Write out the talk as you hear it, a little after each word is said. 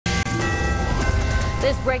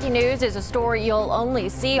This breaking news is a story you'll only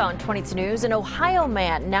see on 22 News. An Ohio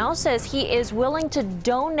man now says he is willing to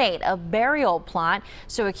donate a burial plot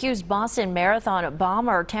so accused Boston Marathon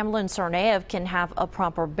bomber Tamerlan Tsarnaev can have a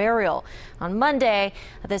proper burial. On Monday,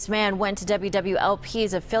 this man went to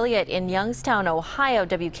WWLP's affiliate in Youngstown, Ohio,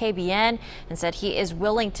 WKBN, and said he is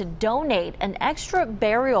willing to donate an extra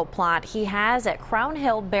burial plot he has at Crown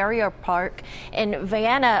Hill Burial Park in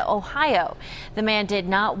Vienna, Ohio. The man did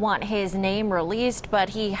not want his name released, but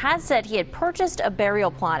he had said he had purchased a burial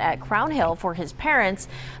plot at Crown Hill for his parents,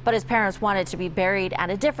 but his parents wanted to be buried at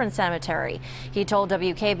a different cemetery. He told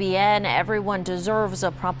WKBN everyone deserves a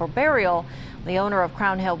proper burial. The owner of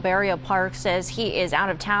Crown Hill Burial Park says he is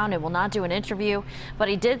out of town and will not do an interview, but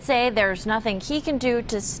he did say there's nothing he can do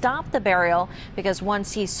to stop the burial because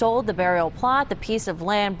once he sold the burial plot, the piece of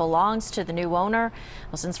land belongs to the new owner.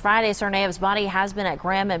 Well, since Friday, Tsarnaev's body has been at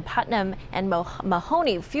Graham and Putnam and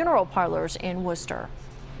Mahoney funeral parlors in Worcester.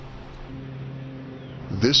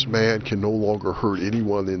 This man can no longer hurt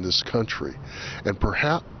anyone in this country, and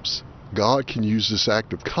perhaps God can use this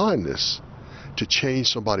act of kindness to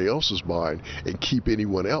change somebody else's mind and keep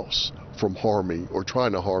anyone else from harming or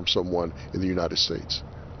trying to harm someone in the United States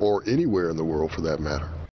or anywhere in the world for that matter.